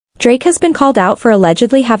Drake has been called out for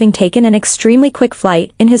allegedly having taken an extremely quick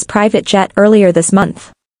flight in his private jet earlier this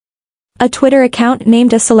month. A Twitter account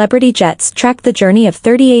named As Celebrity Jets tracked the journey of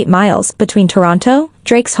 38 miles between Toronto,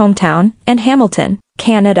 Drake's hometown, and Hamilton,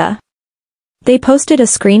 Canada. They posted a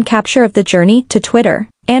screen capture of the journey to Twitter,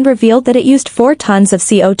 and revealed that it used 4 tons of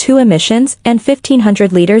CO2 emissions and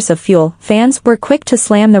 1,500 liters of fuel. Fans were quick to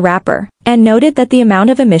slam the rapper, and noted that the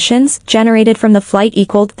amount of emissions generated from the flight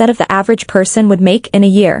equaled that of the average person would make in a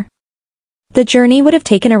year. The journey would have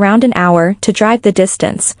taken around an hour to drive the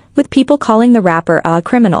distance, with people calling the rapper a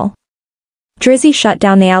criminal. Drizzy shut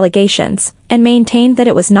down the allegations, and maintained that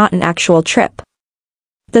it was not an actual trip.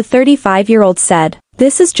 The 35-year-old said,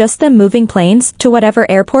 "This is just them moving planes to whatever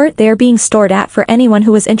airport they are being stored at for anyone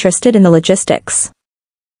who was interested in the logistics."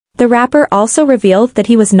 The rapper also revealed that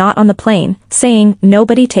he was not on the plane, saying,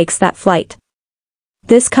 "Nobody takes that flight."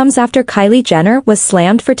 This comes after Kylie Jenner was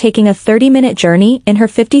slammed for taking a 30-minute journey in her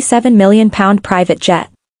 £57 million private jet.